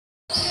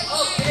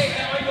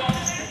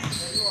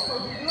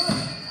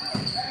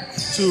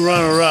2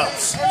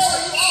 runner-ups.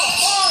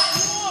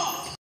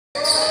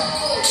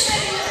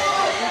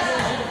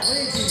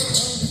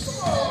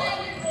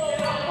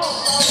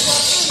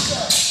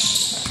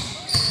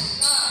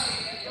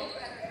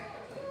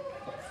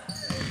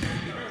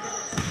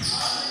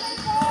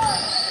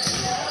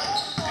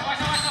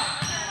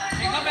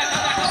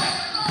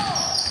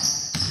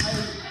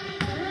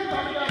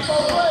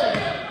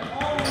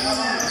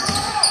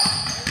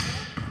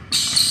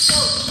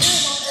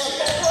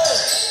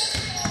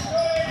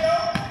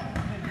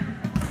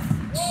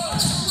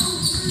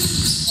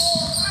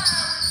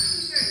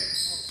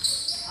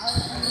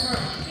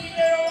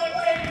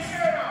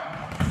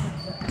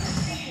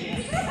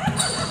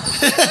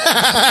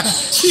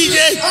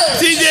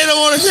 TJ don't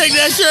want to take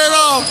that shirt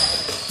off.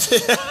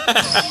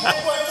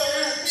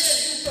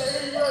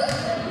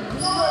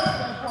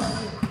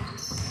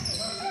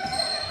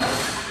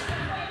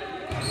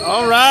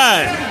 All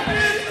right.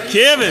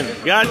 Kevin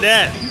got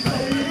that.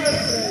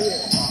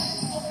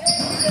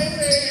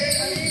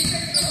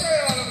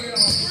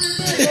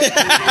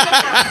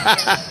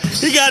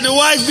 He got the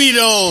wife beat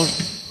on.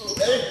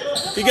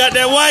 He got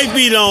that wife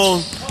beat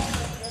on.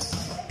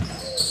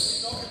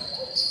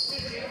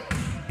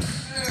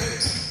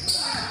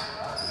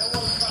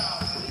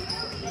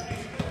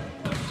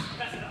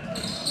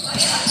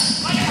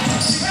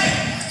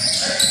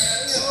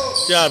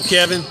 Good job,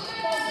 Kevin.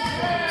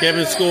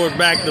 Kevin scored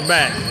back to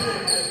back.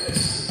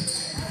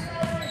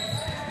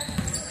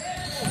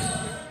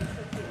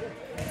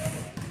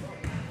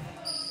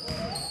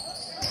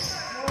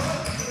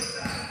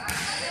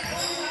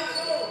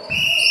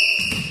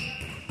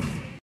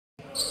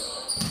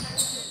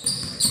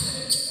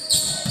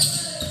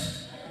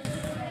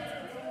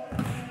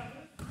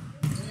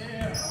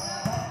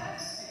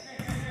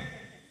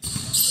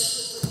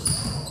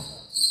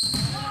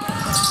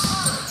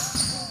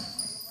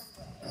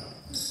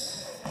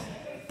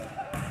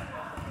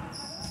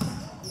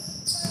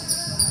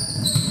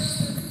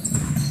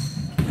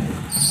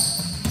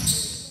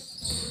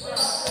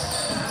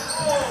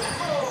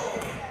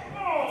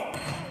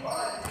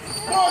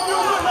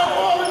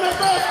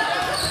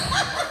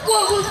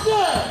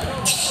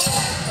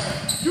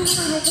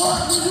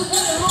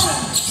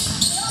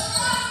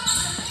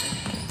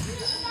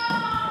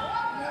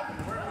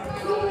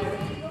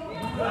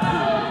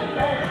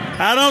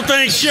 I don't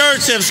think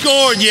shirts have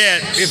scored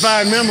yet, if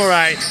I remember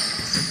right.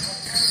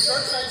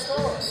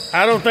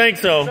 I don't think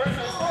so.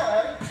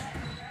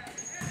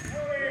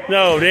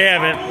 No, they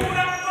haven't.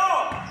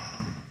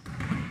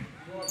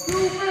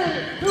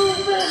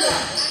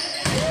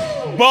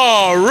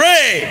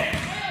 Barre!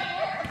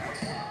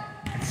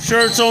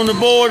 Shirts on the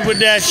board with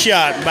that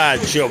shot by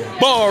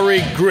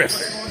Jabari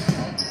Griffin.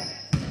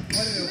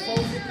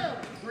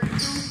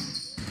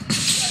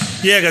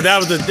 Yeah, because that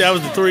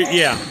was the 3.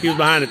 Yeah, he was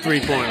behind the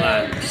 3-point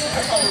line.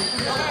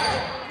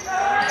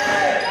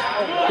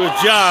 Good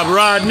job,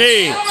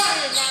 Rodney.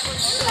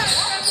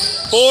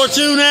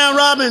 4-2 now,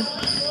 Robin.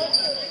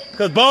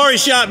 Because Barry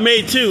shot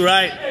made 2,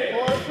 right?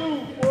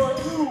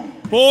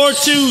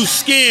 4-2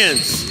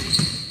 Skins.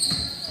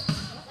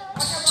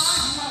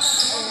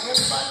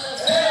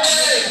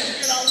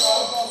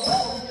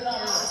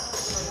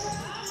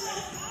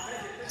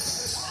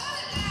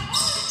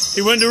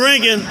 He went to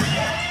ringing.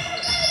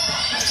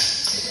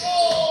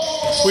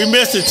 We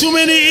missed it. Too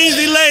many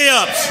easy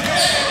layups.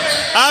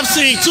 I've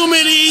seen too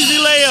many easy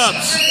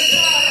layups.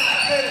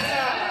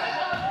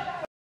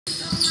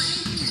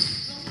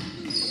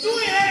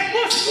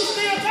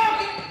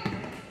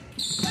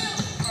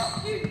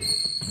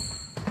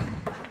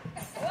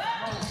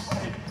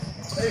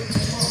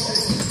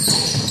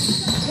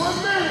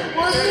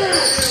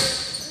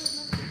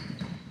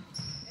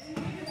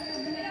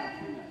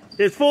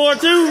 It's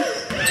 4-2.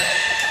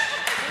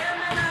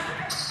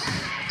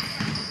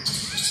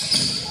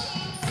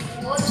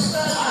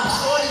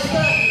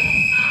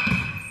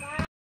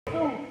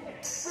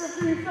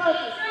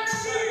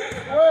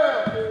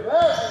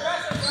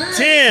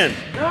 Ten.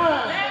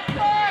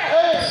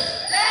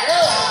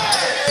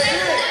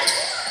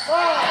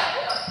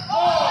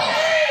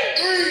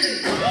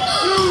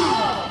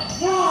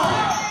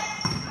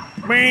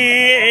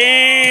 Man.